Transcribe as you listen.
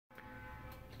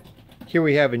Here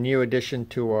we have a new addition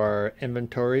to our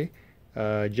inventory.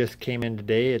 Just came in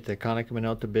today. It's a Konica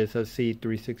Minolta Bizhub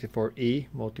C364e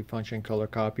multifunction color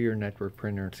copier, network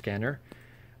printer, and scanner.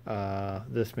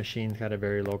 This machine's got a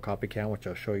very low copy count, which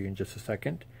I'll show you in just a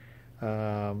second.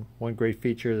 One great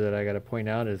feature that I got to point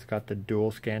out is it's got the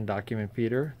dual scan document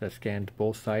feeder that scans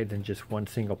both sides in just one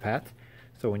single path.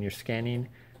 So when you're scanning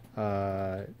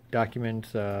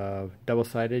documents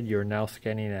double-sided, you're now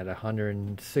scanning at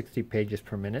 160 pages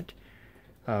per minute,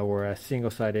 whereas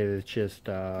single-sided is just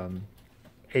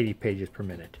 80 pages per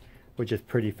minute, which is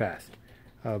pretty fast.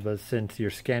 But since you're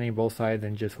scanning both sides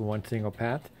in just one single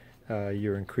path,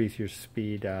 you increase your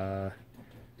speed to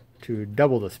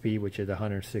double the speed, which is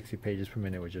 160 pages per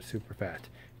minute, which is super fast.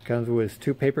 It comes with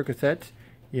 2 paper cassettes,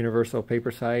 universal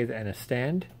paper size, and a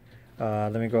stand.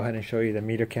 Let me go ahead and show you the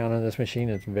meter count on this machine.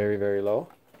 It's very, very low.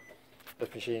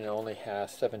 This machine only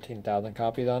has 17,000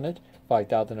 copies on it,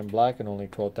 5,000 in black and only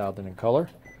 12,000 in color.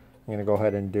 I'm going to go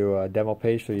ahead and do a demo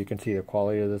page so you can see the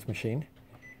quality of this machine.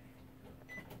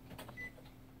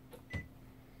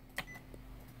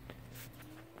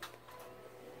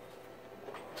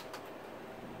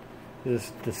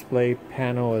 This display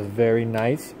panel is very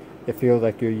nice. It feels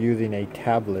like you're using a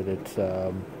tablet. It's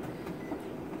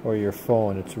or your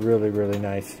phone. It's really, really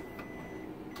nice.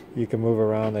 You can move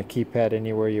around the keypad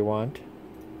anywhere you want.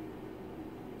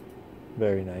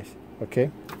 Very nice.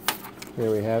 Okay, here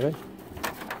we have it.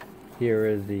 Here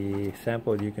is the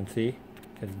sample. You can see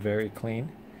it's very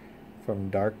clean from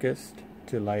darkest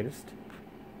to lightest.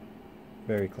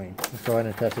 Very clean. Let's go ahead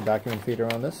and test the document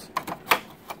feeder on this.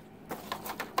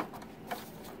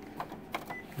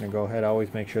 I'm going to go ahead,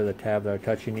 always make sure the tabs are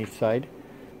touching each side.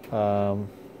 For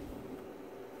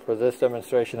this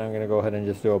demonstration, I'm going to go ahead and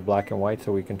just do a black and white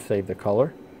so we can save the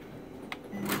color.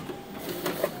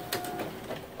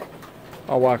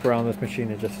 I'll walk around this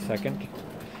machine in just a second.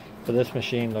 So this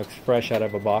machine looks fresh out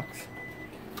of a box.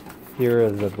 Here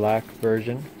is the black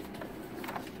version.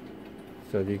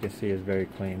 So as you can see, it's very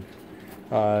clean.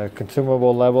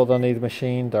 Consumable levels on these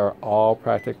machines are all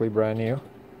practically brand new.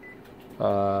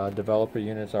 Developer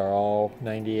units are all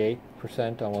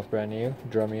 98%, almost brand new.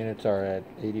 Drum units are at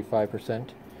 85%.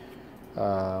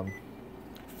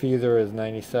 Feeder is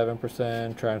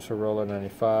 97%, transfer roller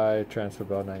 95%, transfer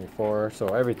belt 94%,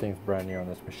 so everything's brand new on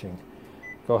this machine.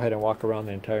 Go ahead and walk around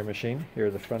the entire machine.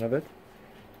 Here's the front of it.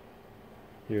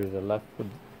 Here's the left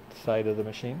side of the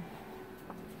machine.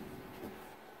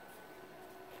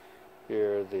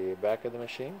 Here's the back of the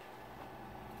machine.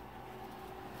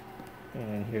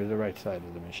 And here's the right side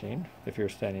of the machine, if you're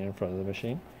standing in front of the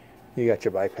machine. You got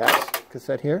your bypass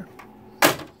cassette here.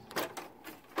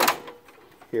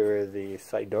 Here is the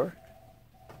side door.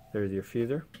 There's your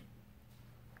feeder.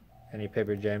 Any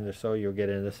paper jams or so, you'll get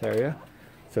in this area.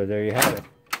 So there you have it.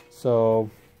 So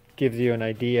gives you an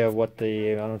idea of what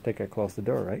the, I don't think I closed the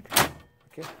door, right?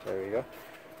 Okay, there we go.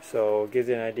 So gives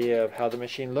you an idea of how the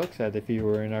machine looks as if you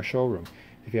were in our showroom.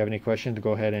 If you have any questions,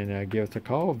 go ahead and give us a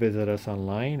call, visit us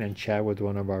online, and chat with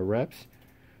one of our reps,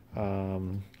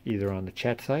 either on the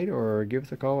chat site or give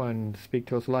us a call and speak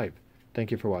to us live.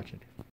 Thank you for watching.